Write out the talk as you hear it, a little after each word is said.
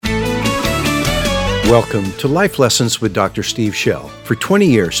Welcome to Life Lessons with Dr. Steve Shell. For 20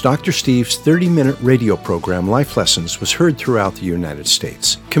 years, Dr. Steve's 30-minute radio program, Life Lessons, was heard throughout the United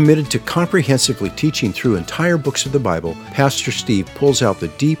States. Committed to comprehensively teaching through entire books of the Bible, Pastor Steve pulls out the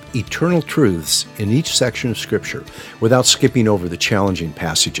deep, eternal truths in each section of Scripture without skipping over the challenging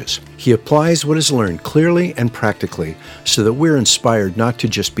passages. He applies what is learned clearly and practically so that we're inspired not to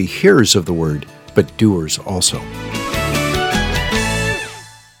just be hearers of the Word, but doers also.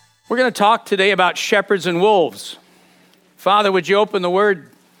 We're going to talk today about shepherds and wolves. Father, would you open the Word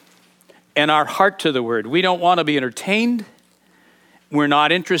and our heart to the Word? We don't want to be entertained. We're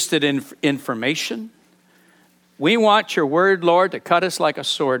not interested in information. We want your Word, Lord, to cut us like a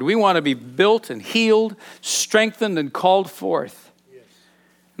sword. We want to be built and healed, strengthened and called forth. Yes.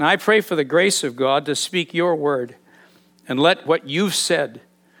 And I pray for the grace of God to speak your Word and let what you've said,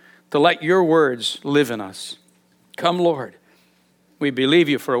 to let your words live in us. Come, Lord. We believe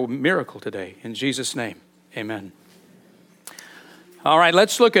you for a miracle today. In Jesus' name, amen. All right,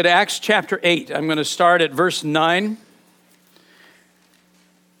 let's look at Acts chapter 8. I'm going to start at verse 9.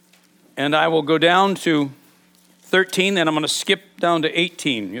 And I will go down to 13, and I'm going to skip down to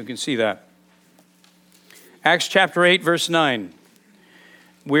 18. You can see that. Acts chapter 8, verse 9.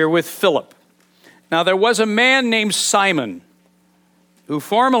 We're with Philip. Now there was a man named Simon, who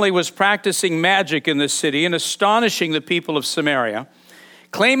formerly was practicing magic in the city and astonishing the people of Samaria,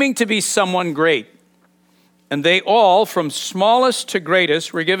 claiming to be someone great. And they all, from smallest to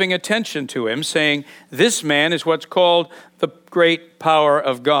greatest, were giving attention to him, saying, "This man is what's called the great power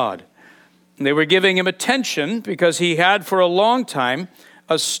of God." And they were giving him attention because he had for a long time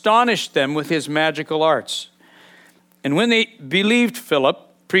astonished them with his magical arts. And when they believed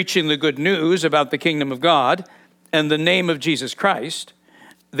Philip, preaching the good news about the kingdom of God and the name of Jesus Christ,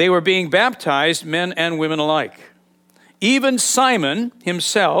 they were being baptized, men and women alike. Even Simon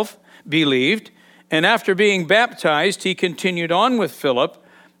himself believed, and after being baptized, he continued on with Philip,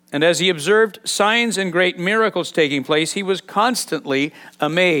 and as he observed signs and great miracles taking place, he was constantly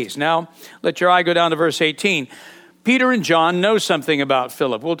amazed. Now, let your eye go down to verse 18. Peter and John know something about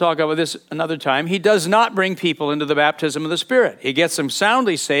Philip. We'll talk about this another time. He does not bring people into the baptism of the Spirit. He gets them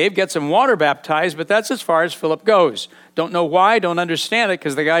soundly saved, gets them water baptized, but that's as far as Philip goes. Don't know why, don't understand it,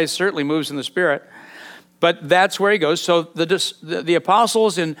 because the guy certainly moves in the Spirit. But that's where he goes. So the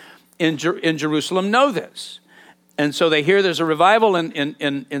apostles in Jerusalem know this. And so they hear there's a revival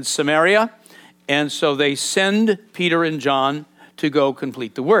in Samaria, and so they send Peter and John to go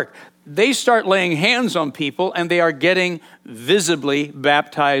complete the work. They start laying hands on people, and they are getting visibly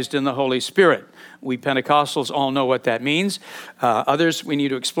baptized in the Holy Spirit. We Pentecostals all know what that means. Others, we need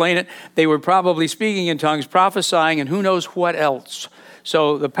to explain it. They were probably speaking in tongues, prophesying, and who knows what else.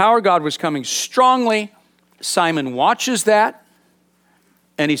 So the power of God was coming strongly. Simon watches that,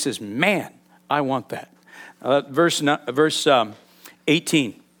 and he says, "Man, I want that." Verse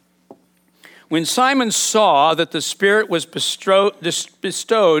 18. When Simon saw that the Spirit was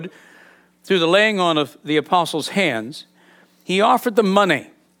bestowed through the laying on of the apostles' hands, he offered them money,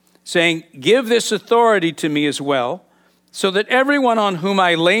 saying, "Give this authority to me as well, so that everyone on whom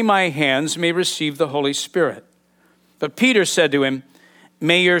I lay my hands may receive the Holy Spirit." But Peter said to him,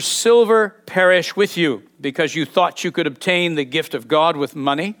 "May your silver perish with you, because you thought you could obtain the gift of God with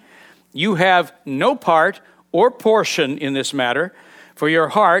money. You have no part or portion in this matter, for your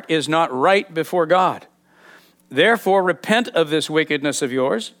heart is not right before God. Therefore, repent of this wickedness of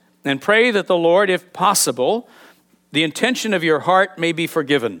yours, and pray that the Lord, if possible, the intention of your heart may be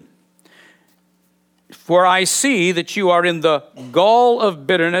forgiven. For I see that you are in the gall of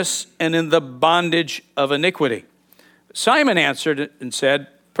bitterness and in the bondage of iniquity." Simon answered and said,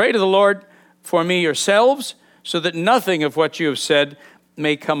 "Pray to the Lord for me yourselves, so that nothing of what you have said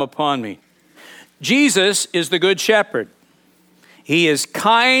may come upon me." Jesus is the good shepherd. He is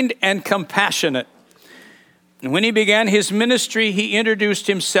kind and compassionate. And when he began his ministry, he introduced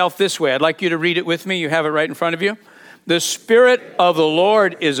himself this way. I'd like you to read it with me. You have it right in front of you. "The Spirit of the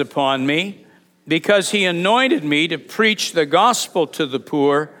Lord is upon me, because he anointed me to preach the gospel to the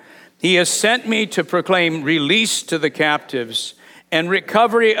poor. He has sent me to proclaim release to the captives and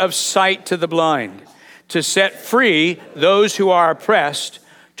recovery of sight to the blind, to set free those who are oppressed,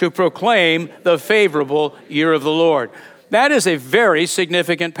 to proclaim the favorable year of the Lord." That is a very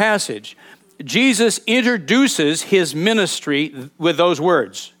significant passage. Jesus introduces his ministry with those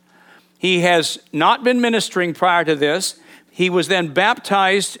words. He has not been ministering prior to this. He was then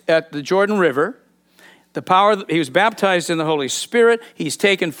baptized at the Jordan River. He was baptized in the Holy Spirit. He's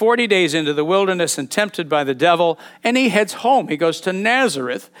taken 40 days into the wilderness and tempted by the devil, and he heads home. He goes to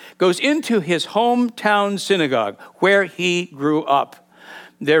Nazareth, goes into his hometown synagogue where he grew up.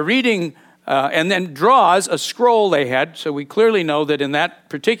 They're reading and then draws a scroll they had. So we clearly know that in that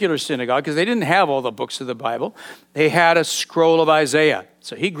particular synagogue, because they didn't have all the books of the Bible, they had a scroll of Isaiah.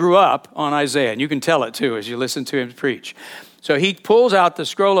 So he grew up on Isaiah, and you can tell it too as you listen to him preach. So he pulls out the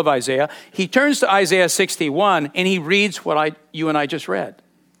scroll of Isaiah. He turns to Isaiah 61, and he reads what you and I just read.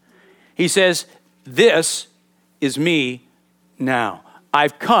 He says, "This is me now.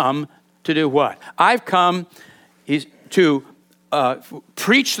 I've come to do what? I've come to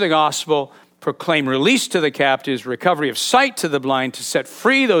preach the gospel, proclaim release to the captives, recovery of sight to the blind, to set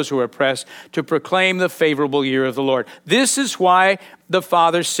free those who are oppressed, to proclaim the favorable year of the Lord." This is why the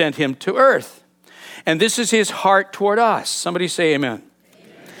Father sent him to earth. And this is his heart toward us. Somebody say amen.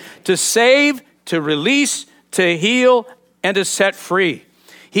 Amen. To save, to release, to heal, and to set free.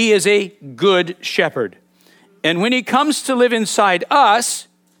 He is a good shepherd. And when he comes to live inside us,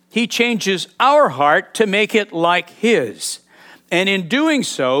 he changes our heart to make it like his. And in doing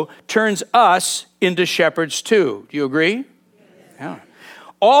so, turns us into shepherds too. Do you agree? Yeah.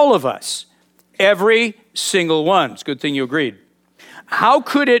 All of us, every single one. It's a good thing you agreed. How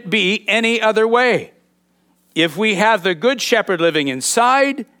could it be any other way? If we have the good shepherd living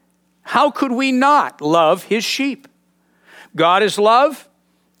inside, how could we not love his sheep? God is love,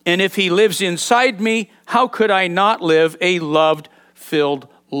 and if he lives inside me, how could I not live a love-filled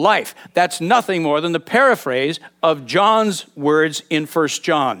life? That's nothing more than the paraphrase of John's words in 1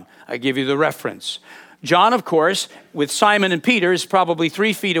 John. I give you the reference. John, of course, with Simon and Peter, is probably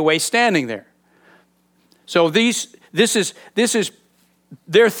 3 feet away standing there. So this is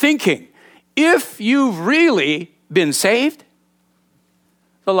their thinking. If you've really been saved,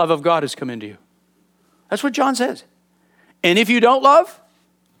 the love of God has come into you. That's what John says. And if you don't love,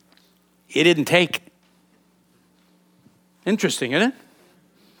 it didn't take. Interesting, isn't it?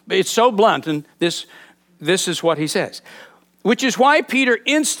 It's so blunt, and this is what he says. Which is why Peter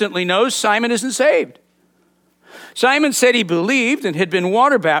instantly knows Simon isn't saved. Simon said he believed and had been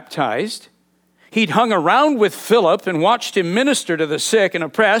water baptized. He'd hung around with Philip and watched him minister to the sick and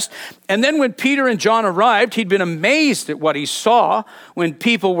oppressed. And then when Peter and John arrived, he'd been amazed at what he saw when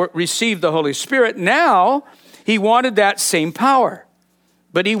people received the Holy Spirit. Now, he wanted that same power.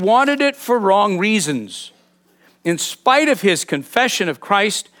 But he wanted it for wrong reasons. In spite of his confession of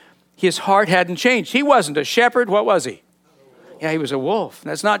Christ, his heart hadn't changed. He wasn't a shepherd. What was he? Yeah, he was a wolf.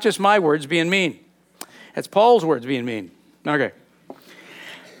 That's not just my words being mean. That's Paul's words being mean. Okay.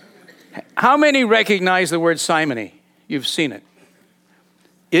 How many recognize the word simony? You've seen it.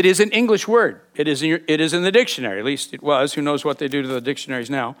 It is an English word. It is in the dictionary. At least it was. Who knows what they do to the dictionaries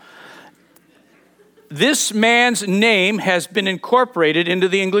now? This man's name has been incorporated into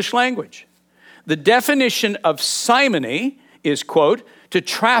the English language. The definition of simony is, quote, to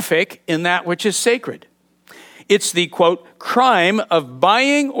traffic in that which is sacred. It's the, quote, crime of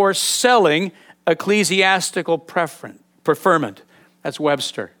buying or selling ecclesiastical preferment. That's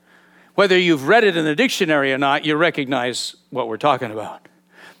Webster. Whether you've read it in the dictionary or not, you recognize what we're talking about.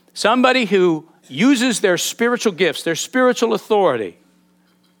 Somebody who uses their spiritual gifts, their spiritual authority,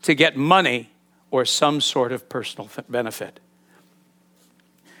 to get money or some sort of personal benefit.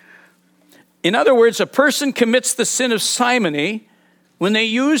 In other words, a person commits the sin of simony when they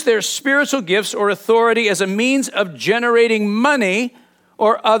use their spiritual gifts or authority as a means of generating money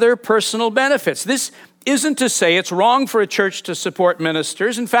or other personal benefits. This isn't to say it's wrong for a church to support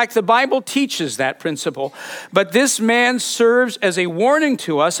ministers. In fact, the Bible teaches that principle. But this man serves as a warning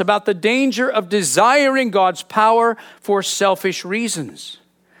to us about the danger of desiring God's power for selfish reasons.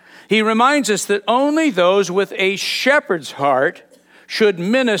 He reminds us that only those with a shepherd's heart should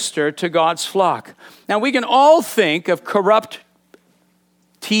minister to God's flock. Now, we can all think of corrupt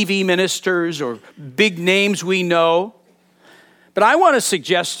TV ministers or big names we know. But I want to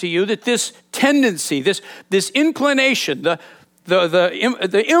suggest to you that this tendency, this inclination,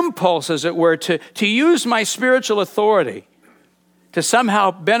 the impulse, as it were, to use my spiritual authority to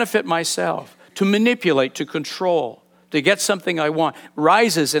somehow benefit myself, to manipulate, to control, to get something I want,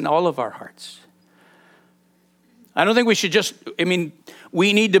 rises in all of our hearts. I don't think we should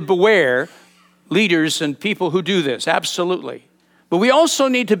we need to beware leaders and people who do this, absolutely. But we also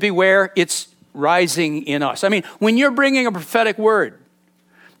need to beware it's rising in us. I mean, when you're bringing a prophetic word,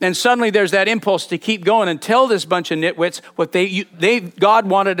 and suddenly there's that impulse to keep going and tell this bunch of nitwits what God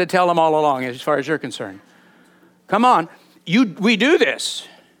wanted to tell them all along, as far as you're concerned. Come on, we do this.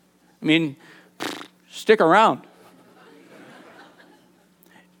 I mean, stick around.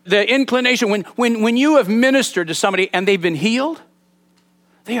 The inclination, when you have ministered to somebody and they've been healed,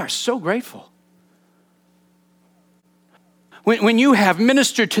 they are so grateful. When you have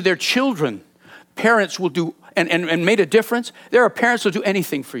ministered to their children, parents will do, and made a difference. There are parents who will do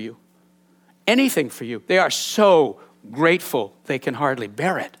anything for you. anything for you. They are so grateful they can hardly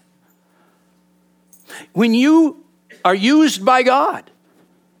bear it. When you are used by God,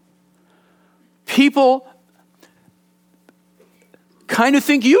 people kind of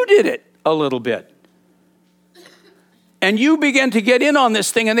think you did it a little bit. And you begin to get in on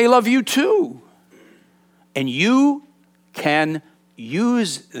this thing and they love you too. And you can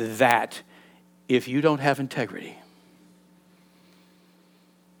use that if you don't have integrity.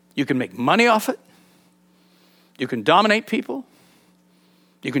 You can make money off it. You can dominate people.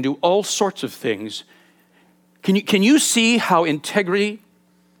 You can do all sorts of things. Can you see how integrity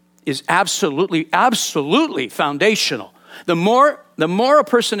is absolutely foundational? The more a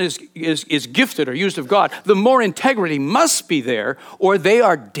person is gifted or used of God, the more integrity must be there, or they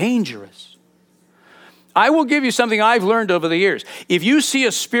are dangerous. I will give you something I've learned over the years. If you see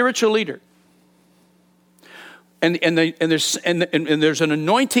a spiritual leader, and there's an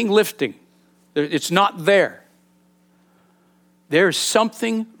anointing lifting, it's not there. There's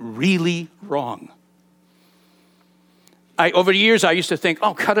something really wrong. Over the years, I used to think,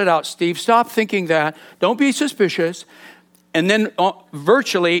 oh, cut it out, Steve. Stop thinking that. Don't be suspicious. And then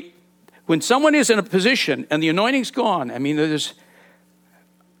virtually, when someone is in a position and the anointing's gone, I mean, there's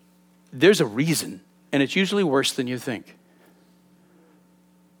a reason, and it's usually worse than you think.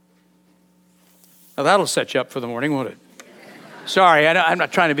 Now, that'll set you up for the morning, won't it? Sorry, I'm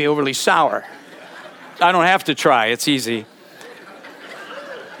not trying to be overly sour. I don't have to try. It's easy.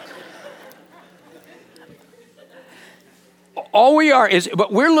 All we are is,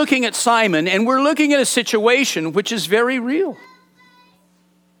 but we're looking at Simon, and we're looking at a situation which is very real.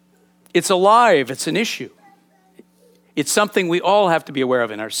 It's alive. It's an issue. It's something we all have to be aware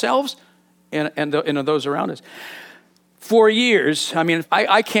of in ourselves and those around us. For years, I mean,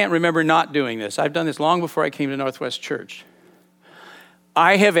 I can't remember not doing this. I've done this long before I came to Northwest Church.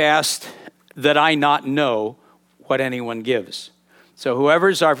 I have asked that I not know what anyone gives. So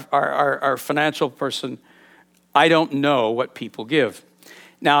whoever's our financial person, I don't know what people give.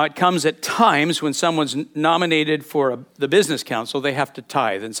 Now, it comes at times when someone's nominated for the business council, they have to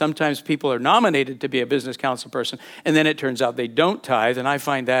tithe. And sometimes people are nominated to be a business council person, and then it turns out they don't tithe, and I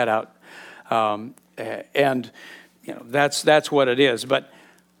find that out. And you know, that's what it is. But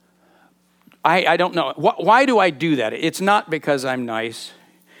I don't know. Why do I do that? It's not because I'm nice.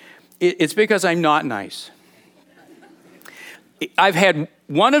 It's because I'm not nice. I've had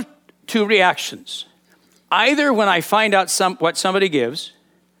one of two reactions. Either when I find out what somebody gives,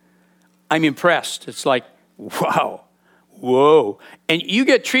 I'm impressed. It's like, wow, whoa. And you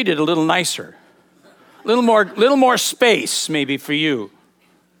get treated a little nicer. A little more space maybe for you.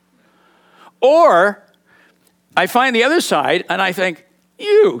 Or I find the other side and I think,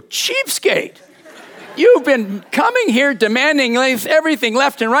 you cheapskate. You've been coming here demanding everything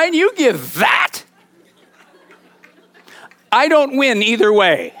left and right, and you give that? I don't win either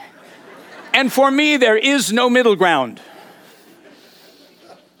way. And for me, there is no middle ground.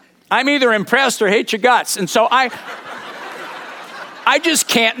 I'm either impressed or hate your guts. And so I just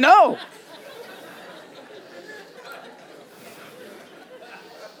can't know.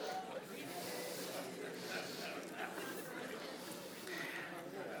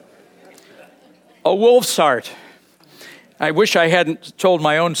 A wolf's heart. I wish I hadn't told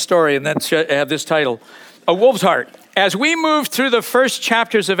my own story and then have this title. A wolf's heart. As we move through the first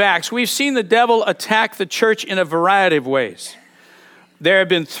chapters of Acts, we've seen the devil attack the church in a variety of ways. There have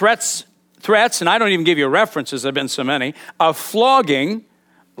been threats, and I don't even give you references, there have been so many, of flogging,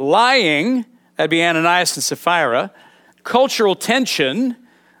 lying, that'd be Ananias and Sapphira, cultural tension,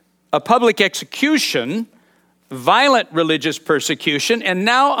 a public execution, violent religious persecution, and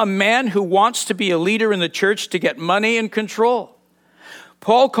now a man who wants to be a leader in the church to get money and control.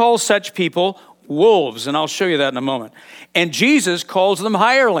 Paul calls such people wolves, and I'll show you that in a moment. And Jesus calls them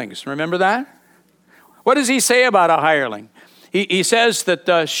hirelings. Remember that? What does he say about a hireling? He says that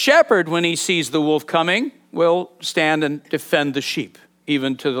the shepherd, when he sees the wolf coming, will stand and defend the sheep,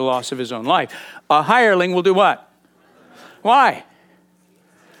 even to the loss of his own life. A hireling will do what? Why?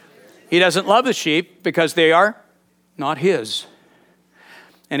 He doesn't love the sheep because they are not his.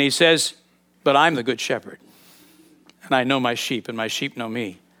 And he says, but I'm the good shepherd. And I know my sheep, and my sheep know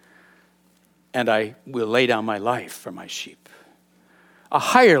me. And I will lay down my life for my sheep. A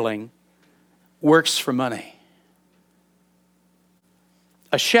hireling works for money.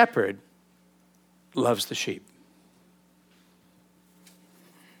 A shepherd loves the sheep.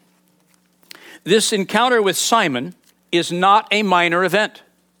 This encounter with Simon is not a minor event.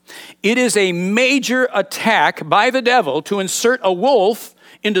 It is a major attack by the devil to insert a wolf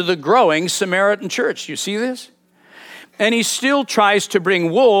into the growing Samaritan church. You see this? And he still tries to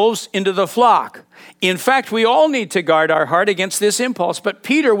bring wolves into the flock. In fact, we all need to guard our heart against this impulse. But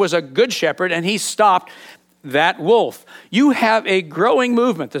Peter was a good shepherd, and he stopped that wolf. You have a growing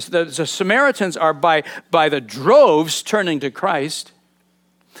movement. The Samaritans are by the droves turning to Christ.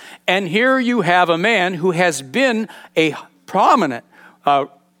 And here you have a man who has been a prominent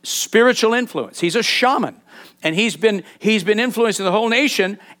spiritual influence. He's a shaman. And he's been influencing the whole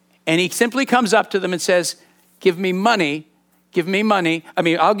nation. And he simply comes up to them and says, give me money.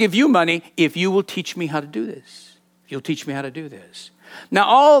 I'll give you money if you will teach me how to do this. If you'll teach me how to do this.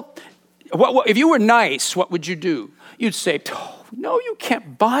 Now, if you were nice, what would you do? You'd say, oh, no, you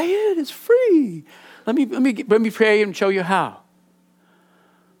can't buy it. It's free. Let me pray and show you how.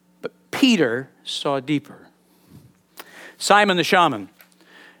 But Peter saw deeper. Simon the shaman.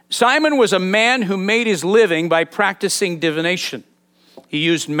 Simon was a man who made his living by practicing divination. He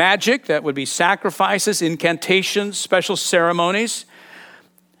used magic, that would be sacrifices, incantations, special ceremonies,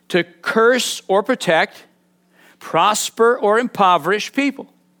 to curse or protect, prosper or impoverish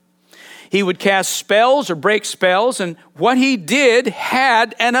people. He would cast spells or break spells, and what he did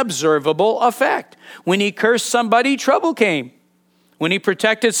had an observable effect. When he cursed somebody, trouble came. When he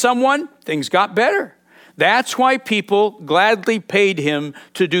protected someone, things got better. That's why people gladly paid him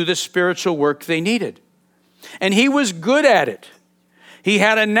to do the spiritual work they needed. And he was good at it. He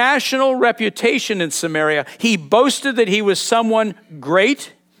had a national reputation in Samaria. He boasted that he was someone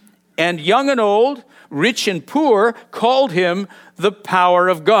great, and young and old, rich and poor, called him the power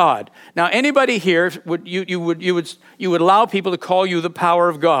of God. Now, anybody here, you would allow people to call you the power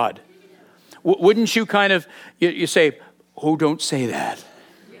of God? Wouldn't you kind of, you say, oh, don't say that.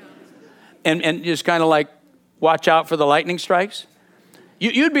 And just kind of like, watch out for the lightning strikes?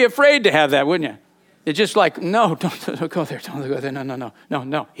 You'd be afraid to have that, wouldn't you? It's just like, no, don't go there. Don't go there.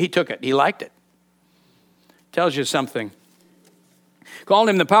 No. He took it. He liked it. Tells you something. Called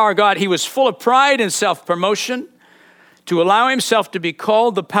him the power of God. He was full of pride and self-promotion. To allow himself to be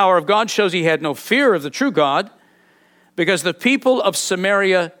called the power of God shows he had no fear of the true God, because the people of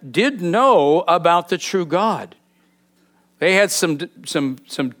Samaria did know about the true God. They had some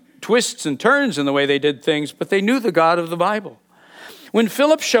twists and turns in the way they did things, but they knew the God of the Bible. When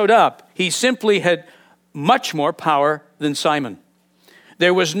Philip showed up, he simply had much more power than Simon.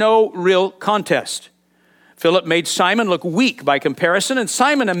 There was no real contest. Philip made Simon look weak by comparison, and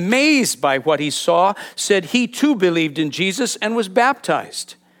Simon, amazed by what he saw, said he too believed in Jesus and was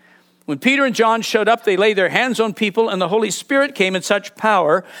baptized. When Peter and John showed up, they laid their hands on people, and the Holy Spirit came in such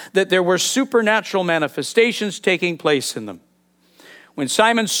power that there were supernatural manifestations taking place in them. When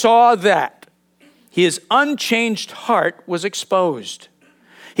Simon saw that, his unchanged heart was exposed.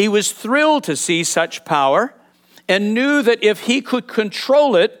 He was thrilled to see such power and knew that if he could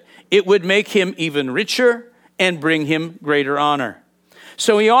control it, it would make him even richer and bring him greater honor.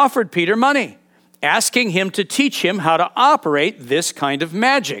 So he offered Peter money, asking him to teach him how to operate this kind of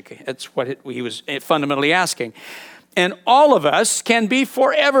magic. That's what he was fundamentally asking. And all of us can be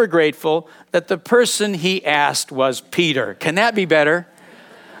forever grateful that the person he asked was Peter. Can that be better?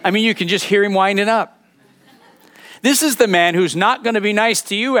 I mean, you can just hear him winding up. This is the man who's not going to be nice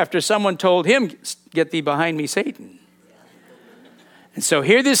to you after someone told him, get thee behind me, Satan. And so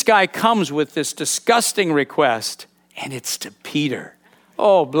here this guy comes with this disgusting request, and it's to Peter.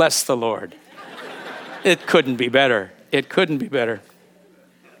 Oh, bless the Lord. It couldn't be better. It couldn't be better.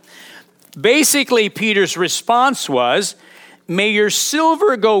 Basically, Peter's response was, may your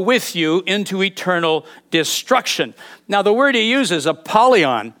silver go with you into eternal destruction. Now, the word he uses,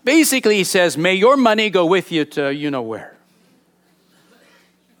 Apollyon, basically he says, may your money go with you to you know where.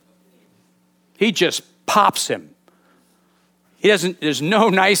 He just pops him. There's no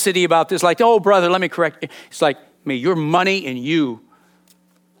nicety about this, like, oh, brother, let me correct you. It's like, may your money and you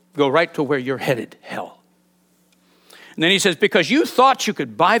go right to where you're headed, hell. And then he says, because you thought you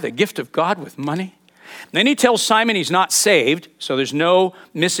could buy the gift of God with money. And then he tells Simon he's not saved, so there's no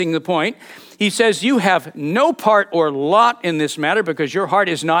missing the point. He says, you have no part or lot in this matter because your heart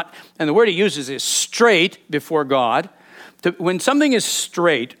is not, and the word he uses is straight before God. When something is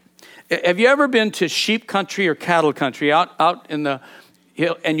straight, have you ever been to sheep country or cattle country out in the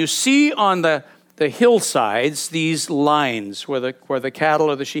hill, and you see on the hillsides these lines where the cattle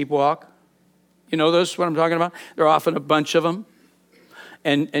or the sheep walk? You know those, what I'm talking about? There are often a bunch of them.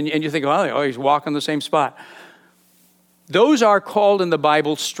 And you think, oh, he's walking the same spot. Those are called in the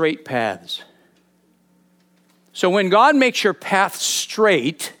Bible straight paths. So when God makes your path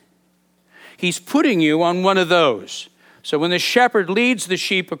straight, he's putting you on one of those. So when the shepherd leads the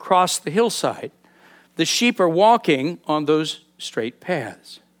sheep across the hillside, the sheep are walking on those straight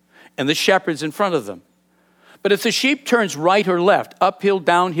paths. And the shepherd's in front of them. But if the sheep turns right or left, uphill,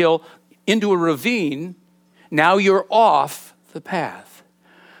 downhill, into a ravine, now you're off the path.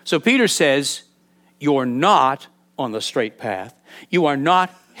 So Peter says, you're not on the straight path. You are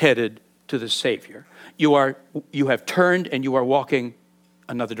not headed to the Savior. You have turned and you are walking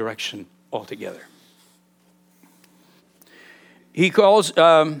another direction altogether. He calls,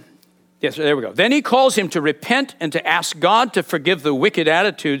 yes, there we go. Then he calls him to repent and to ask God to forgive the wicked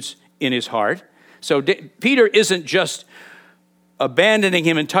attitudes in his heart. So Peter isn't just abandoning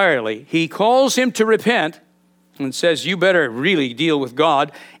him entirely. He calls him to repent and says, you better really deal with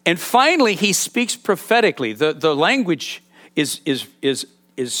God. And finally, he speaks prophetically. The language is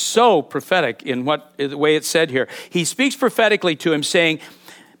so prophetic in the way it's said here. He speaks prophetically to him, saying,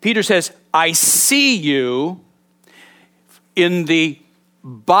 Peter says, I see you in the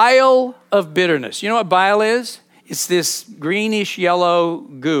bile of bitterness. You know what bile is? It's this greenish yellow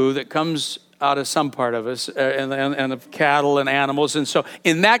goo that comes out of some part of us and of cattle and animals. And so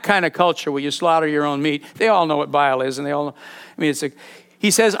in that kind of culture where you slaughter your own meat, they all know what bile is. And they all know,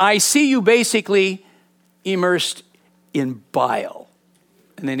 he says, I see you basically immersed in bile.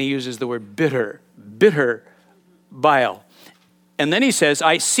 And then he uses the word bitter bile. And then he says,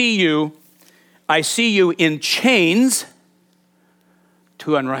 I see you in chains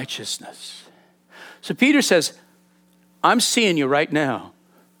to unrighteousness. So Peter says, I'm seeing you right now,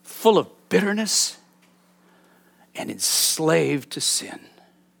 full of bitterness and enslaved to sin.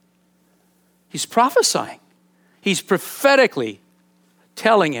 He's prophesying. He's prophetically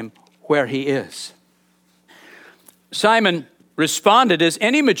telling him where he is. Simon responded as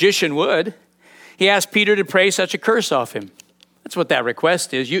any magician would. He asked Peter to pray such a curse off him. That's what that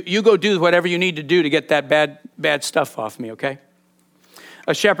request is. You go do whatever you need to do to get that bad stuff off me, okay?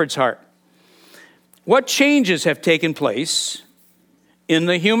 A shepherd's heart. What changes have taken place in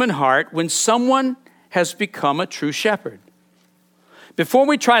the human heart when someone has become a true shepherd? Before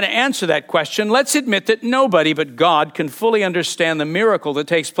we try to answer that question, let's admit that nobody but God can fully understand the miracle that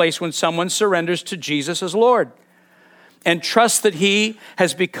takes place when someone surrenders to Jesus as Lord and trusts that he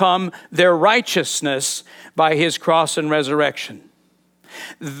has become their righteousness by his cross and resurrection.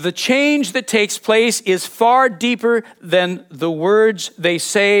 The change that takes place is far deeper than the words they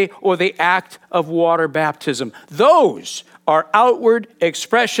say or the act of water baptism. Those are outward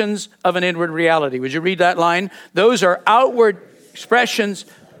expressions of an inward reality. Would you read that line? Those are outward expressions.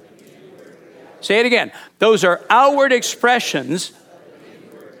 Say it again. Those are outward expressions.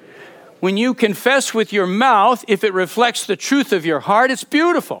 When you confess with your mouth, if it reflects the truth of your heart, it's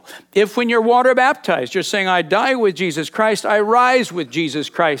beautiful. If when you're water baptized, you're saying, I die with Jesus Christ, I rise with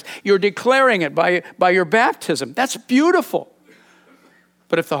Jesus Christ, you're declaring it by your baptism. That's beautiful.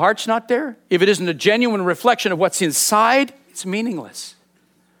 But if the heart's not there, if it isn't a genuine reflection of what's inside, it's meaningless.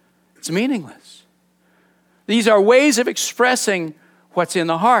 It's meaningless. These are ways of expressing what's in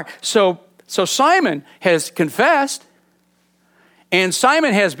the heart. So Simon has confessed, and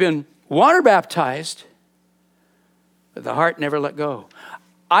Simon has been water baptized, but the heart never let go.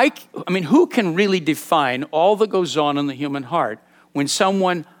 I mean, who can really define all that goes on in the human heart when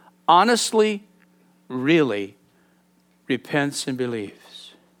someone honestly, really repents and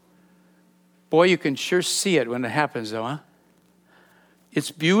believes? Boy, you can sure see it when it happens, though, huh?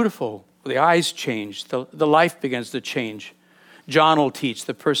 It's beautiful. The eyes change. The life begins to change. John will teach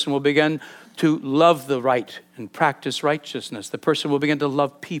the person will begin to love the right and practice righteousness. The person will begin to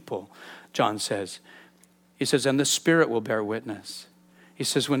love people, John says. He says, and the Spirit will bear witness. He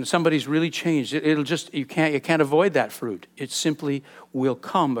says, when somebody's really changed, it'll just, you can't avoid that fruit. It simply will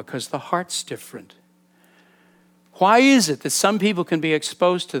come because the heart's different. Why is it that some people can be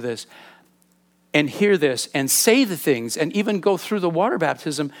exposed to this and hear this and say the things and even go through the water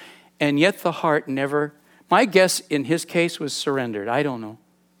baptism, and yet the heart never, my guess in his case was surrendered. I don't know.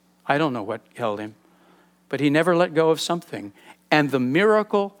 I don't know what held him. But he never let go of something. And the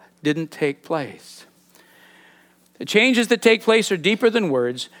miracle didn't take place. The changes that take place are deeper than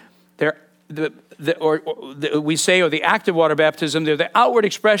words. They're the act of water baptism, they're the outward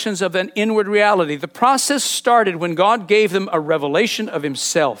expressions of an inward reality. The process started when God gave them a revelation of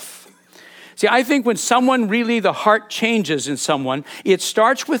himself. See, I think when someone really, the heart changes in someone, it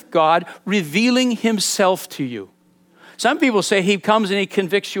starts with God revealing himself to you. Some people say he comes and he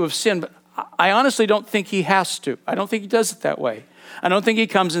convicts you of sin, but I honestly don't think he has to. I don't think he does it that way. I don't think he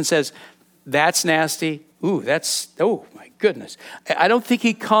comes and says, that's nasty. Ooh, oh my goodness. I don't think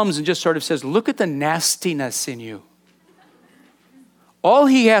he comes and just sort of says, look at the nastiness in you. All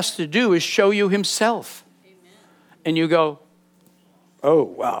he has to do is show you himself. Amen. And you go, oh,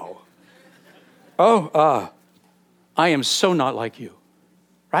 wow. Oh, I am so not like you.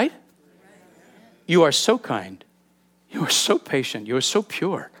 Right? You are so kind. You are so patient. You are so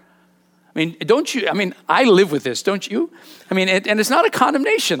pure. I mean, don't you? I mean, I live with this, don't you? I mean, and it's not a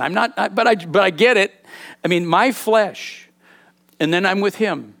condemnation. But I get it. I mean, my flesh, and then I'm with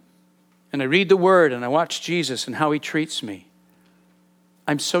him, and I read the word, and I watch Jesus and how he treats me.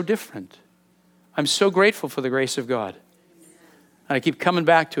 I'm so different. I'm so grateful for the grace of God. And I keep coming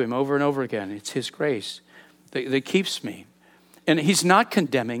back to him over and over again. It's his grace that keeps me. And he's not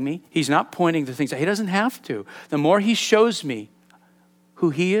condemning me. He's not pointing to things. He doesn't have to. The more he shows me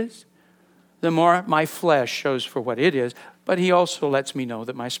who he is, the more my flesh shows for what it is. But he also lets me know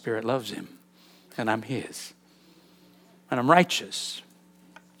that my spirit loves him. And I'm his. And I'm righteous.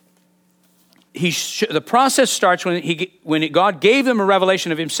 The process starts when God gave them a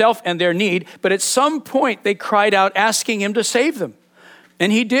revelation of himself and their need. But at some point, they cried out asking him to save them.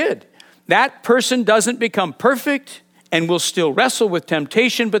 And he did. That person doesn't become perfect and will still wrestle with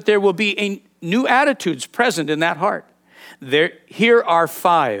temptation, but there will be new attitudes present in that heart. Here are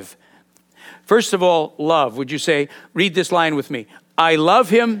 5. First of all, love. Would you say, read this line with me. I love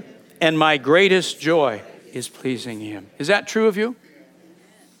him, and my greatest joy is pleasing him. Is that true of you?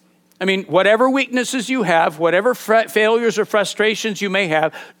 I mean, whatever weaknesses you have, whatever failures or frustrations you may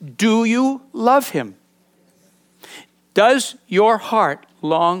have, do you love him? Does your heart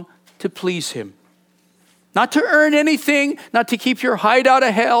long to please him? Not to earn anything, not to keep your hide out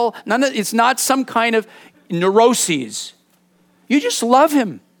of hell. It's not some kind of neuroses. You just love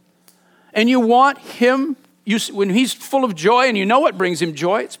him. And you want him, when he's full of joy, and you know what brings him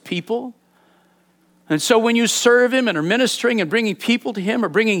joy, it's people. And so when you serve him and are ministering and bringing people to him or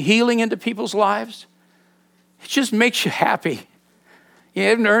bringing healing into people's lives, it just makes you happy. You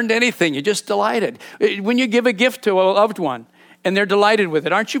haven't earned anything. You're just delighted. When you give a gift to a loved one and they're delighted with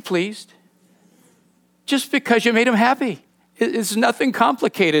it, aren't you pleased? Just because you made them happy. It's nothing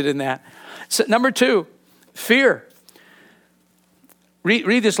complicated in that. So, number 2, fear.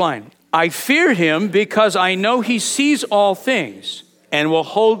 Read this line. I fear him because I know he sees all things and will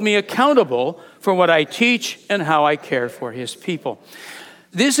hold me accountable for what I teach and how I care for his people.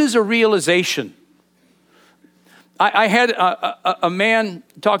 This is a realization. I had a man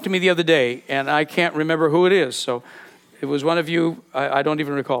talk to me the other day, and I can't remember who it is. So it was one of you. I don't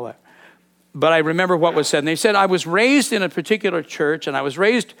even recall that. But I remember what was said. And they said, I was raised in a particular church, and I was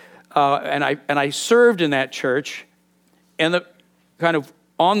raised, and I served in that church, and the kind of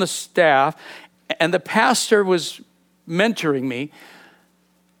on the staff, and the pastor was mentoring me,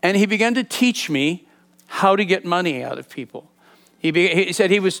 and he began to teach me how to get money out of people. He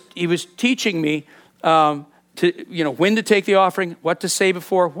said he was teaching me when to take the offering, what to say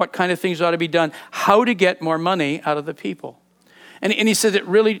before, what kind of things ought to be done, how to get more money out of the people. And he said it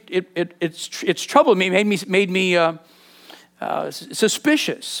really it's troubled me, made me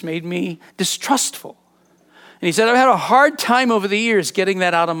suspicious, made me distrustful. And he said I've had a hard time over the years getting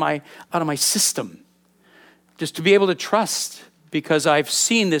that out of my system, just to be able to trust, because I've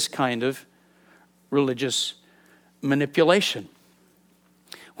seen this kind of religious manipulation.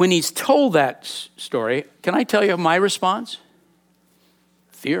 When he's told that story, can I tell you my response?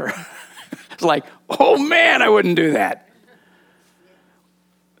 Fear. It's like, oh man, I wouldn't do that.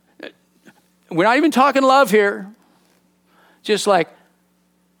 We're not even talking love here. Just like,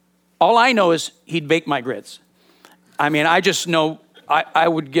 all I know is he'd bake my grits. I mean, I just know I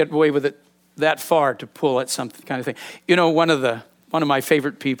would get away with it that far to pull at some kind of thing. You know, one of my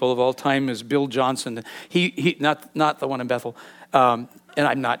favorite people of all time is Bill Johnson. He not the one in Bethel. And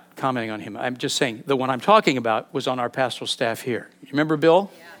I'm not commenting on him. I'm just saying the one I'm talking about was on our pastoral staff here. You remember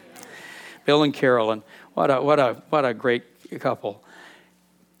Bill? Yeah. Bill and Carol, and what a great couple.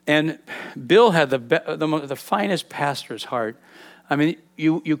 And Bill had the finest pastor's heart. I mean,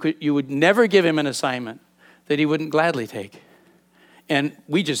 you would never give him an assignment that he wouldn't gladly take, and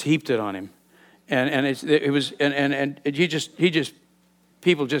we just heaped it on him, and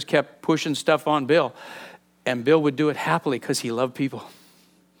people just kept pushing stuff on Bill, and Bill would do it happily because he loved people.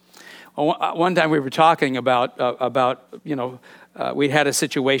 One time we were talking about we had a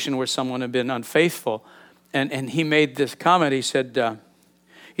situation where someone had been unfaithful, and he made this comment.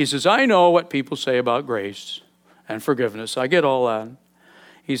 He says, I know what people say about grace and forgiveness. I get all that.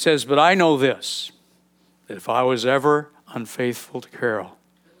 He says, but I know this, that if I was ever unfaithful to Carol,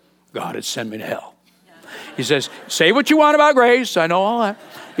 God would send me to hell. He says, say what you want about grace. I know all that.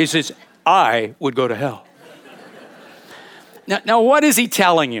 He says, I would go to hell. Now, what is he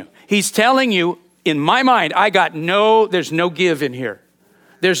telling you? He's telling you, in my mind, there's no give in here.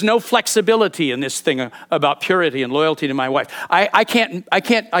 There's no flexibility in this thing about purity and loyalty to my wife. I can't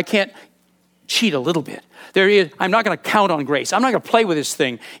cheat a little bit. I'm not going to count on grace. I'm not going to play with this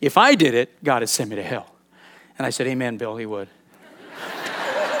thing. If I did it, God would send me to hell. And I said, amen, Bill, he would.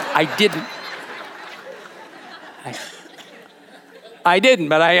 I didn't. I didn't,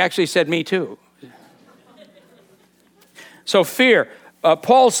 but I actually said me too. So fear.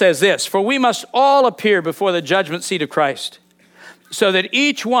 Paul says this, for we must all appear before the judgment seat of Christ, so that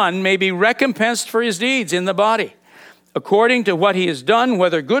each one may be recompensed for his deeds in the body, according to what he has done,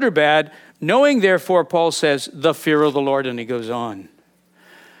 whether good or bad, knowing therefore, Paul says, the fear of the Lord, and he goes on.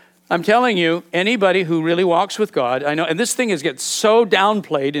 I'm telling you, anybody who really walks with God, I know, and this thing gets so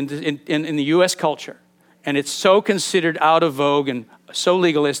downplayed in the U.S. culture, and it's so considered out of vogue and so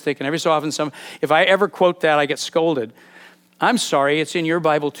legalistic, and every so often if I ever quote that, I get scolded. I'm sorry, it's in your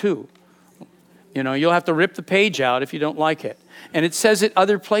Bible too. You know, you'll have to rip the page out if you don't like it. And it says it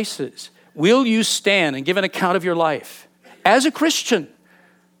other places. Will you stand and give an account of your life as a Christian?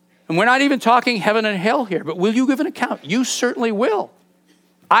 And we're not even talking heaven and hell here, but will you give an account? You certainly will.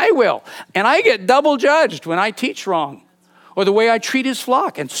 I will. And I get double judged when I teach wrong or the way I treat his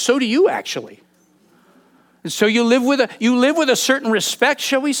flock. And so do you actually. And so you live with a certain respect,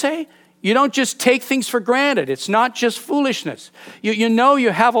 shall we say? You don't just take things for granted. It's not just foolishness. You know you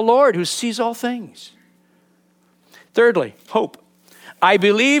have a Lord who sees all things. Thirdly, hope. I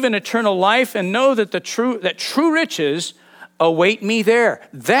believe in eternal life and know that true riches await me there.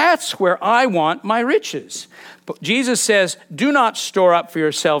 That's where I want my riches. But Jesus says, do not store up for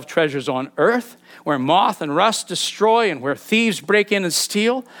yourself treasures on earth, where moth and rust destroy and where thieves break in and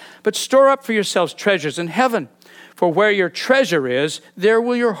steal, but store up for yourselves treasures in heaven. For where your treasure is, there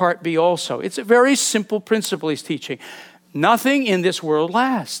will your heart be also. It's a very simple principle he's teaching. Nothing in this world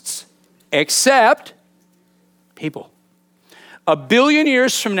lasts except people. 1 billion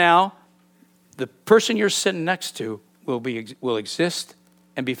years from now, the person you're sitting next to will exist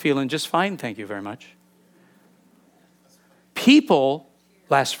and be feeling just fine, thank you very much. People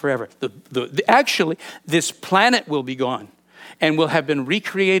last forever. Actually, this planet will be gone and will have been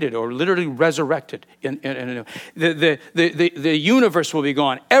recreated or literally resurrected. The universe will be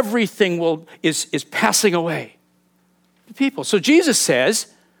gone. Everything is passing away. People. So Jesus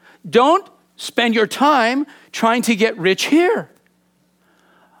says, don't spend your time trying to get rich here.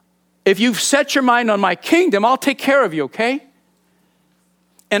 If you've set your mind on my kingdom, I'll take care of you, okay?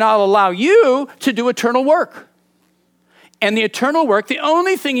 And I'll allow you to do eternal work. And the eternal work, the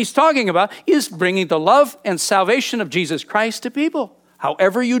only thing he's talking about is bringing the love and salvation of Jesus Christ to people.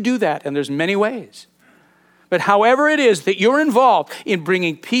 However you do that, and there's many ways. But however it is that you're involved in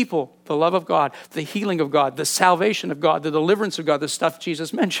bringing people the love of God, the healing of God, the salvation of God, the deliverance of God, the stuff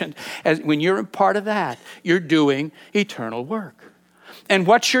Jesus mentioned, when you're a part of that, you're doing eternal work. And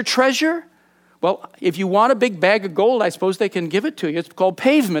what's your treasure? Well, if you want a big bag of gold, I suppose they can give it to you. It's called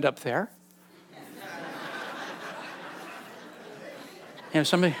pavement up there.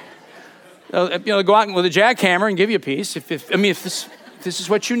 Somebody, go out with a jackhammer and give you a piece. If this is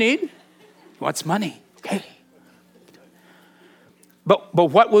what you need, what's money? Okay. But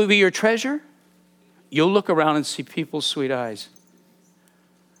what will be your treasure? You'll look around and see people's sweet eyes.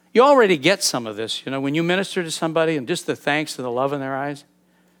 You already get some of this, when you minister to somebody and just the thanks and the love in their eyes.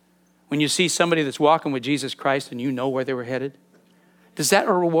 When you see somebody that's walking with Jesus Christ and you know where they were headed. Is that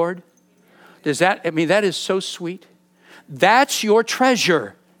a reward? That is so sweet. That's your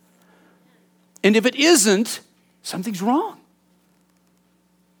treasure. And if it isn't, something's wrong.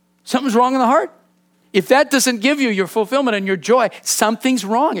 Something's wrong in the heart. If that doesn't give you your fulfillment and your joy, something's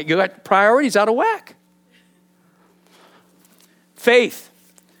wrong. You got priorities out of whack. Faith.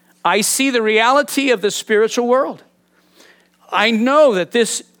 I see the reality of the spiritual world. I know that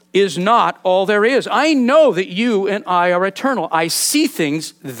this is not all there is. I know that you and I are eternal. I see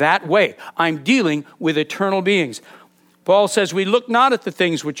things that way. I'm dealing with eternal beings. Paul says, we look not at the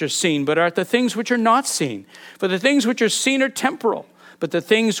things which are seen, but are at the things which are not seen. For the things which are seen are temporal, but the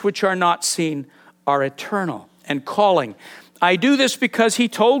things which are not seen are eternal. And calling. I do this because he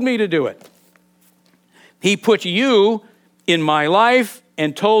told me to do it. He put you in my life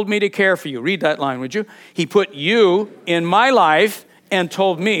and told me to care for you. Read that line, would you? He put you in my life and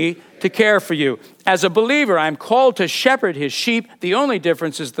told me to care for you. As a believer, I'm called to shepherd his sheep. The only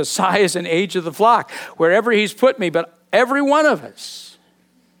difference is the size and age of the flock, wherever he's put me. But every one of us,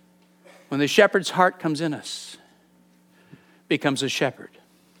 when the shepherd's heart comes in us, becomes a shepherd.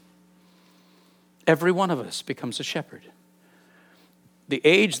 Every one of us becomes a shepherd. The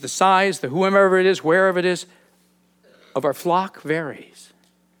age, the size, the whomever it is, wherever it is, of our flock varies.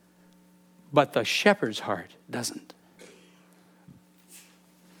 But the shepherd's heart doesn't.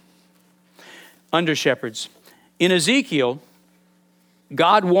 Under shepherds. In Ezekiel,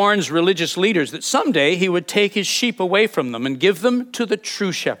 God warns religious leaders that someday he would take his sheep away from them and give them to the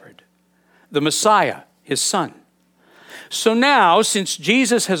true shepherd, the Messiah, his son. So now, since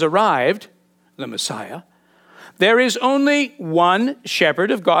Jesus has arrived, the Messiah, there is only one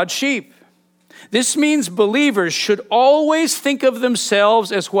shepherd of God's sheep. This means believers should always think of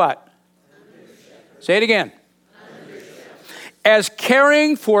themselves as what? Say it again. As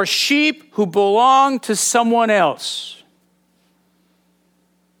caring for sheep who belong to someone else.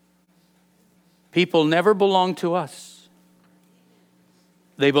 People never belong to us.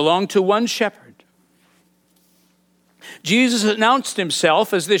 They belong to one shepherd. Jesus announced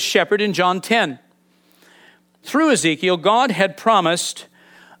himself as this shepherd in John 10. Through Ezekiel, God had promised,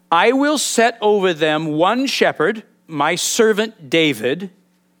 I will set over them one shepherd, my servant David,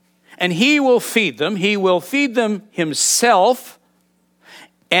 and he will feed them. He will feed them himself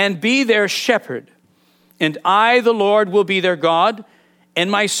and be their shepherd. And I, the Lord, will be their God, and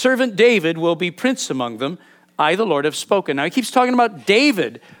my servant David will be prince among them. I, the Lord, have spoken. Now, he keeps talking about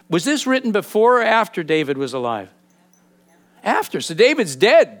David. Was this written before or after David was alive? After. So David's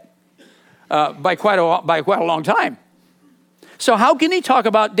dead by quite a long time. So how can he talk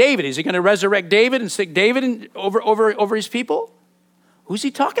about David? Is he going to resurrect David and stick David over his people? Who's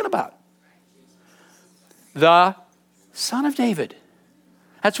he talking about? The son of David.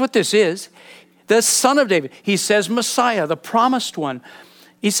 That's what this is. The son of David. He says Messiah, the promised one.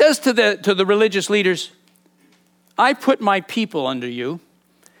 He says to the religious leaders, I put my people under you,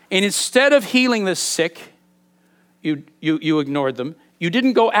 and instead of healing the sick, you ignored them. You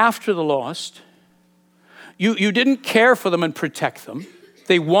didn't go after the lost. You didn't care for them and protect them.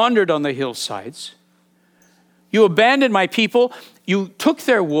 They wandered on the hillsides. You abandoned my people. You took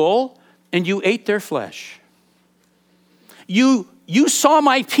their wool and you ate their flesh. You saw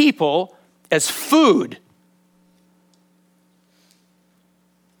my people as food.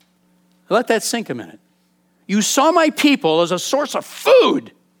 Let that sink a minute. You saw my people as a source of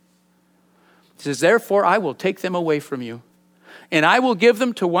food. He says, therefore, I will take them away from you, and I will give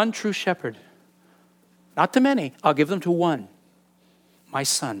them to one true shepherd. Not to many. I'll give them to one, my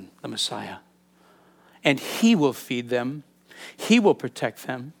son, the Messiah. And he will feed them. He will protect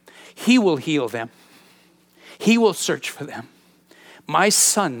them. He will heal them. He will search for them. My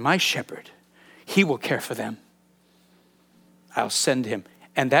son, my shepherd, he will care for them. I'll send him.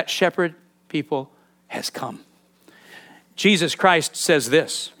 And that shepherd, people, has come. Jesus Christ says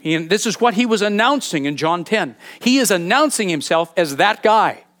this. This is what he was announcing in John 10. He is announcing himself as that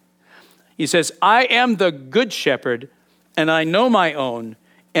guy. He says, I am the good shepherd, and I know my own,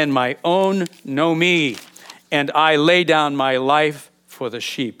 and my own know me. And I lay down my life for the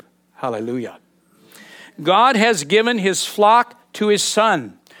sheep. Hallelujah. God has given his flock to his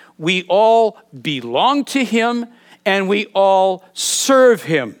son. We all belong to him, and we all serve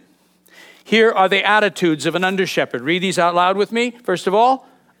him. Here are the attitudes of an under-shepherd. Read these out loud with me. First of all,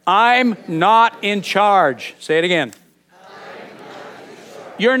 I'm not in charge. Say it again.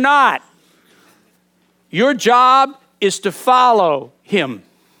 You're not. Your job is to follow him.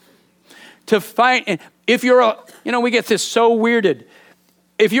 To find, if you're we get this so weirded.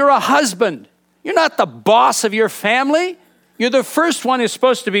 If you're a husband, you're not the boss of your family. You're the first one who's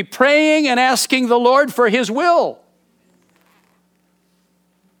supposed to be praying and asking the Lord for his will.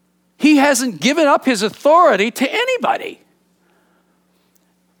 He hasn't given up his authority to anybody.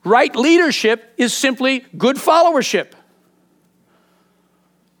 Right leadership is simply good followership.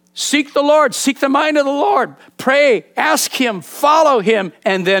 Seek the Lord, seek the mind of the Lord. Pray, ask him, follow him,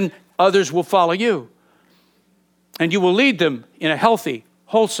 and then others will follow you. And you will lead them in a healthy,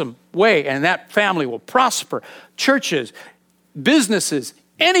 wholesome way, and that family will prosper. Churches, businesses,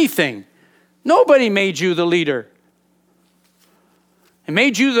 anything. Nobody made you the leader. It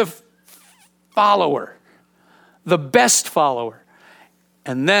made you the follower, the best follower.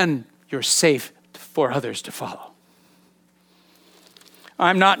 And then you're safe for others to follow.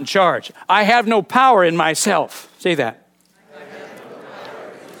 I'm not in charge. I have no power in myself. Say that.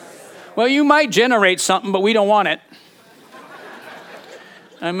 Well, you might generate something, but we don't want it.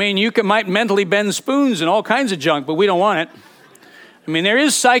 I mean, you might mentally bend spoons and all kinds of junk, but we don't want it. I mean, there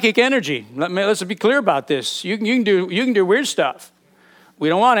is psychic energy. Let's be clear about this. You can do weird stuff. We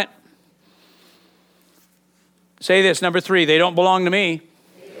don't want it. Say this, number 3, they don't belong to me.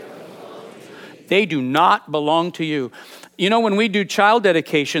 They do not belong to you. You know, when we do child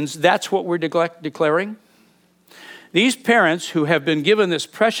dedications, that's what we're declaring. These parents who have been given this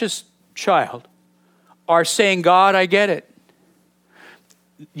precious child are saying, God, I get it.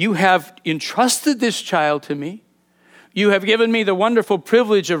 You have entrusted this child to me. You have given me the wonderful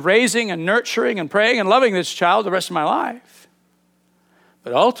privilege of raising and nurturing and praying and loving this child the rest of my life.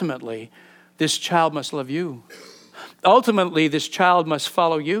 But ultimately, this child must love you. Ultimately, this child must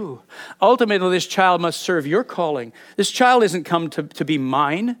follow you. Ultimately, this child must serve your calling. This child isn't come to be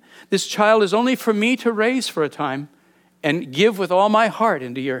mine. This child is only for me to raise for a time and give with all my heart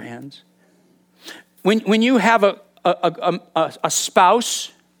into your hands. When you have a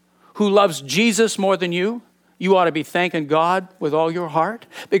spouse who loves Jesus more than you ought to be thanking God with all your heart,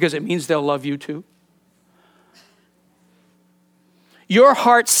 because it means they'll love you too. Your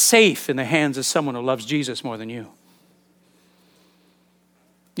heart's safe in the hands of someone who loves Jesus more than you.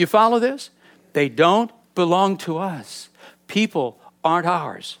 You follow this? They don't belong to us. People aren't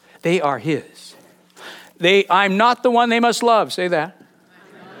ours. They are his. I'm not the one they must love. Say that.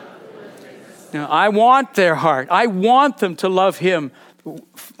 Now, I want their heart. I want them to love him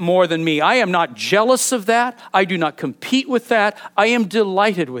more than me. I am not jealous of that. I do not compete with that. I am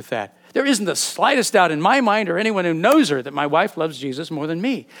delighted with that. There isn't the slightest doubt in my mind or anyone who knows her that my wife loves Jesus more than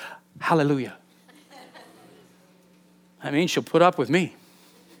me. Hallelujah. I mean, she'll put up with me.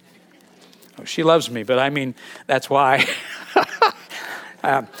 Oh, she loves me, but I mean, that's why.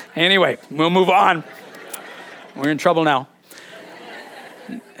 Anyway, we'll move on. We're in trouble now.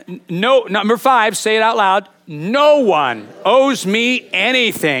 No, number 5, say it out loud. No one owes me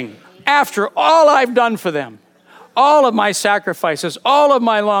anything after all I've done for them. All of my sacrifices, all of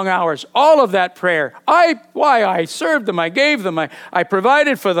my long hours, all of that prayer. I served them, I gave them, I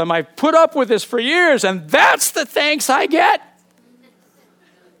provided for them, I put up with this for years, and that's the thanks I get.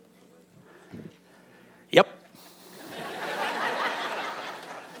 Yep.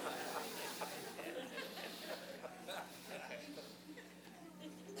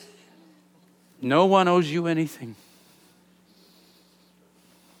 No one owes you anything.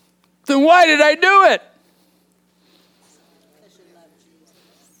 Then why did I do it?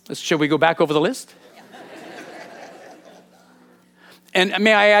 Should we go back over the list? And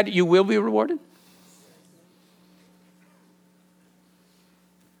may I add, you will be rewarded?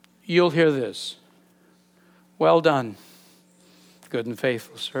 You'll hear this. Well done, good and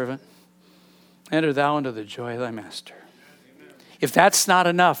faithful servant. Enter thou into the joy of thy master. If that's not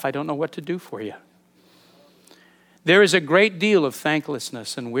enough, I don't know what to do for you. There is a great deal of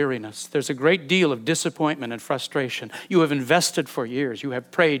thanklessness and weariness. There's a great deal of disappointment and frustration. You have invested for years. You have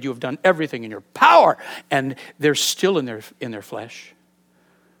prayed. You have done everything in your power, and they're still in their flesh.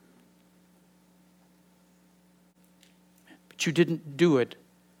 But you didn't do it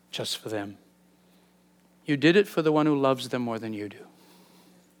just for them. You did it for the one who loves them more than you do.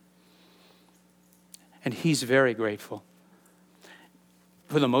 And he's very grateful.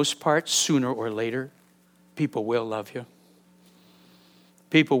 For the most part, sooner or later, people will love you.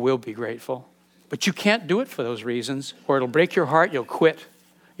 People will be grateful. But you can't do it for those reasons, or it'll break your heart. You'll quit.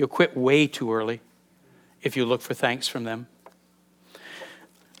 You'll quit way too early if you look for thanks from them.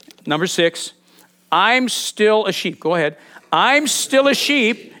 Number 6, I'm still a sheep. Go ahead. I'm still a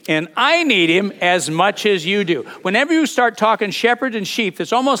sheep, and I need him as much as you do. Whenever you start talking shepherd and sheep,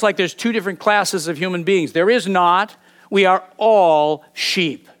 it's almost like there's 2 different classes of human beings. There is not. We are all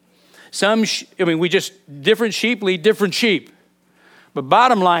sheep. We just, different sheep lead different sheep. But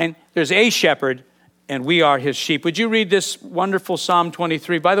bottom line, there's a shepherd, and we are his sheep. Would you read this wonderful Psalm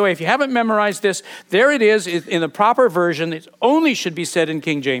 23? By the way, if you haven't memorized this, there it is in the proper version. It only should be said in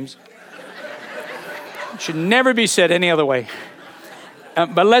King James. It should never be said any other way.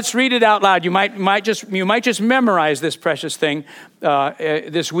 But let's read it out loud. You might just memorize this precious thing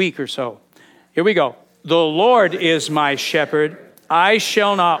this week or so. Here we go. The Lord is my shepherd, I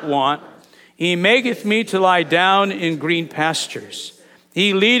shall not want. He maketh me to lie down in green pastures.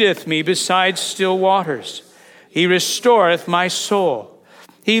 He leadeth me beside still waters. He restoreth my soul.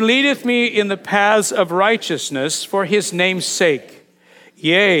 He leadeth me in the paths of righteousness for his name's sake.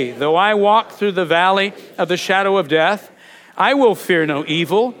 Yea, though I walk through the valley of the shadow of death, I will fear no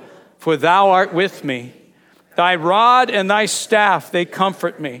evil, for thou art with me. Thy rod and thy staff, they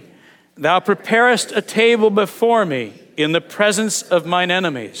comfort me. Thou preparest a table before me in the presence of mine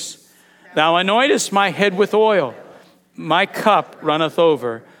enemies. Thou anointest my head with oil. My cup runneth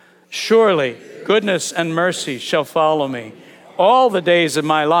over. Surely goodness and mercy shall follow me all the days of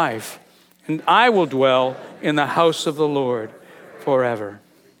my life, and I will dwell in the house of the Lord forever.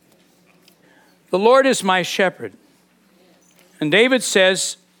 The Lord is my shepherd. And David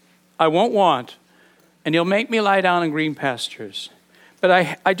says, I won't want, and he'll make me lie down in green pastures.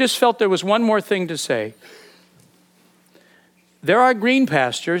 But I just felt there was one more thing to say. There are green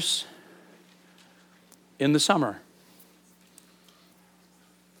pastures in the summer.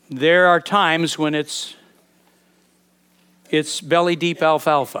 There are times when it's belly deep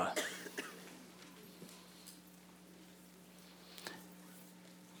alfalfa.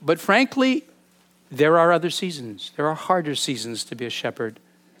 But frankly, there are other seasons. There are harder seasons to be a shepherd.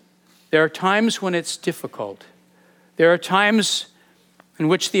 There are times when it's difficult. There are times in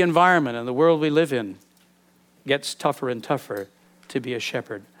which the environment and the world we live in gets tougher and tougher to be a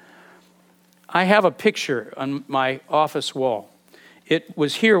shepherd. I have a picture on my office wall. It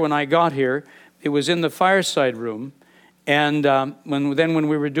was here when I got here. It was in the fireside room. And when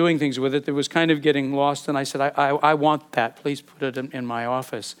we were doing things with it, it was kind of getting lost. And I said, I want that. Please put it in my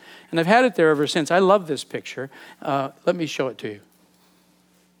office. And I've had it there ever since. I love this picture. Let me show it to you.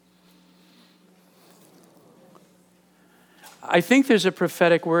 I think there's a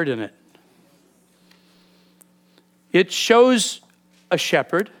prophetic word in it. It shows a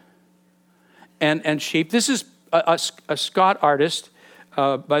shepherd and sheep. This is a Scott artist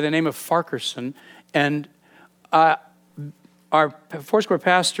by the name of Farquharson. And our Foursquare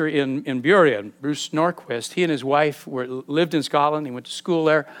pastor in Burien, Bruce Norquist, he and his wife lived in Scotland. He went to school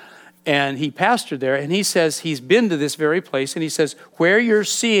there, and he pastored there. And he says he's been to this very place, and he says, where you're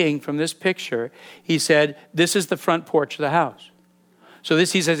seeing from this picture, he said, this is the front porch of the house. So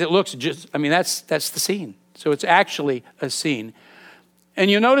this, he says, it looks just, that's the scene. So it's actually a scene. And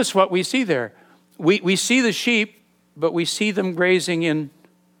you notice what we see there. We see the sheep, but we see them grazing in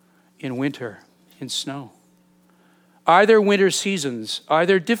winter, in snow. Are there winter seasons? Are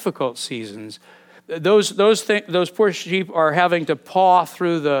there difficult seasons? Those poor sheep are having to paw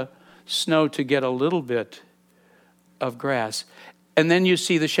through the snow to get a little bit of grass. And then you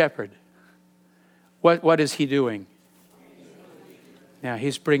see the shepherd. What is he doing? Now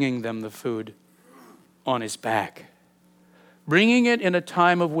he's bringing them the food on his back. Bringing it in a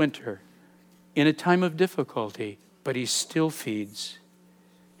time of winter, in a time of difficulty, but he still feeds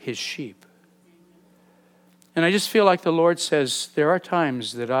his sheep. And I just feel like the Lord says, there are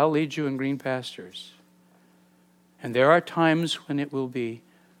times that I'll lead you in green pastures. And there are times when it will be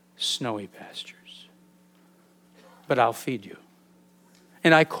snowy pastures. But I'll feed you.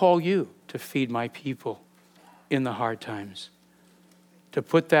 And I call you to feed my people in the hard times. To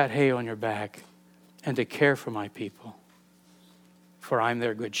put that hay on your back and to care for my people. For I'm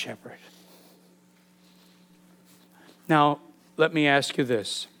their good shepherd. Now, let me ask you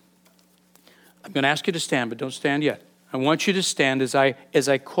this. I'm going to ask you to stand, but don't stand yet. I want you to stand as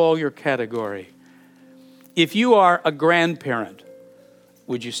I call your category. If you are a grandparent,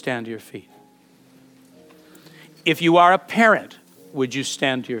 would you stand to your feet? If you are a parent, would you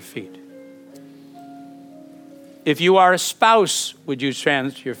stand to your feet? If you are a spouse, would you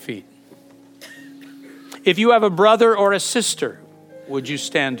stand to your feet? If you have a brother or a sister, would you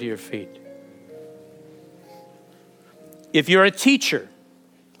stand to your feet? If you're a teacher,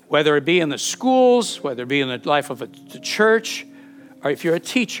 whether it be in the schools, whether it be in the life of the church, or if you're a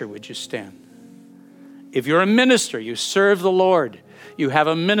teacher, would you stand? If you're a minister, you serve the Lord, you have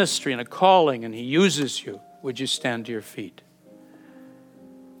a ministry and a calling, and He uses you, would you stand to your feet?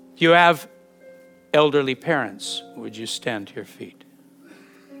 If you have elderly parents, would you stand to your feet?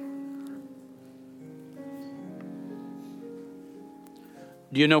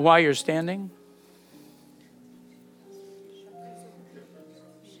 Do you know why you're standing?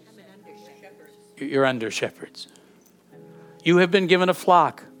 You're under shepherds. You have been given a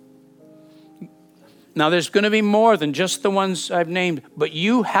flock. Now there's going to be more than just the ones I've named, but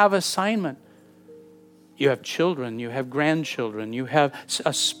you have assignment. You have children, you have grandchildren, you have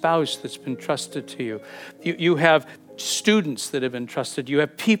a spouse that's been trusted to you. You have students that have been trusted. You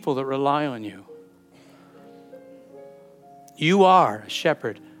have people that rely on you. You are a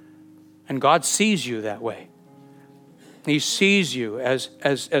shepherd, and God sees you that way. He sees you as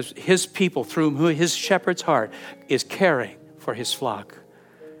His people through whom His shepherd's heart is caring for His flock.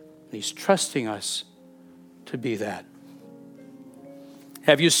 And He's trusting us to be that.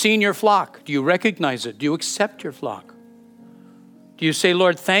 Have you seen your flock? Do you recognize it? Do you accept your flock? Do you say,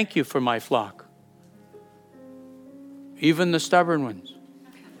 Lord, thank you for my flock? Even the stubborn ones.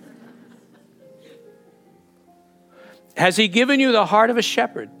 Has He given you the heart of a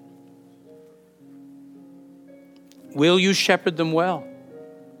shepherd? Will you shepherd them well?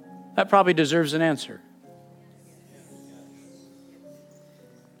 That probably deserves an answer.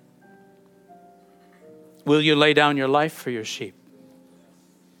 Will you lay down your life for your sheep?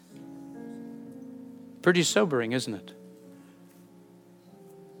 Pretty sobering, isn't it?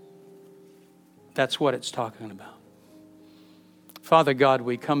 That's what it's talking about. Father God,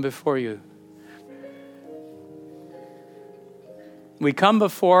 we come before you. We come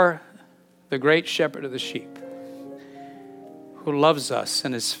before the great shepherd of the sheep, who loves us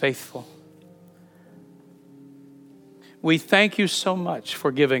and is faithful. We thank you so much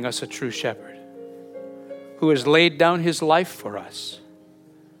for giving us a true shepherd who has laid down his life for us.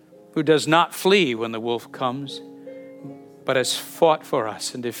 who does not flee when the wolf comes, but has fought for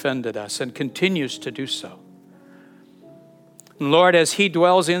us and defended us and continues to do so. And Lord, as he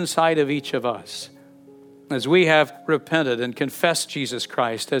dwells inside of each of us, as we have repented and confessed Jesus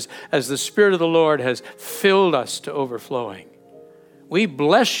Christ, as the Spirit of the Lord has filled us to overflowing, we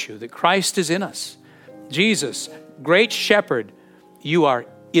bless you that Christ is in us. Jesus, great shepherd, you are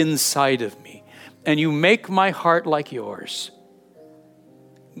inside of me, and you make my heart like yours.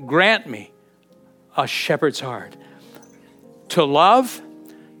 Grant me a shepherd's heart to love,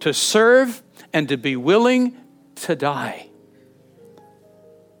 to serve, and to be willing to die.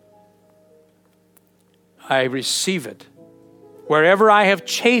 I receive it. Wherever I have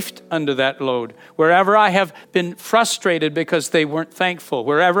chafed under that load, wherever I have been frustrated because they weren't thankful,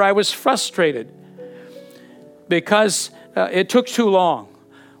 wherever I was frustrated because it took too long,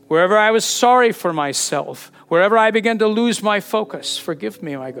 wherever I was sorry for myself, wherever I began to lose my focus, forgive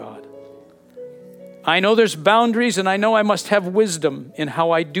me, my God. I know there's boundaries, and I know I must have wisdom in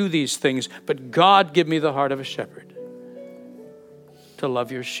how I do these things, but God, give me the heart of a shepherd to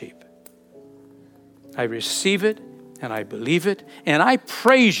love your sheep. I receive it, and I believe it, and I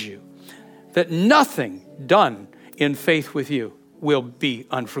praise you that nothing done in faith with you will be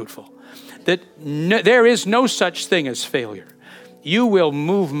unfruitful, that there is no such thing as failure. You will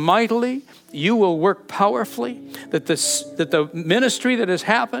move mightily, you will work powerfully, that the ministry that has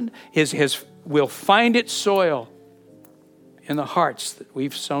happened will find its soil in the hearts that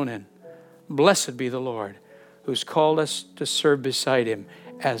we've sown in. Blessed be the Lord who's called us to serve beside him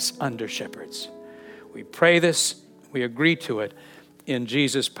as under shepherds. We pray this, we agree to it in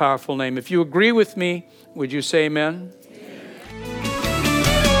Jesus' powerful name. If you agree with me, would you say amen?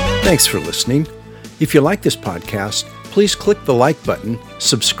 Thanks for listening. If you like this podcast, please click the like button,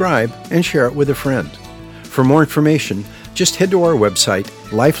 subscribe, and share it with a friend. For more information, just head to our website,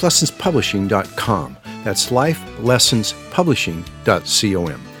 lifelessonspublishing.com. That's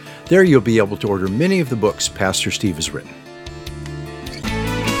lifelessonspublishing.com. There you'll be able to order many of the books Pastor Steve has written.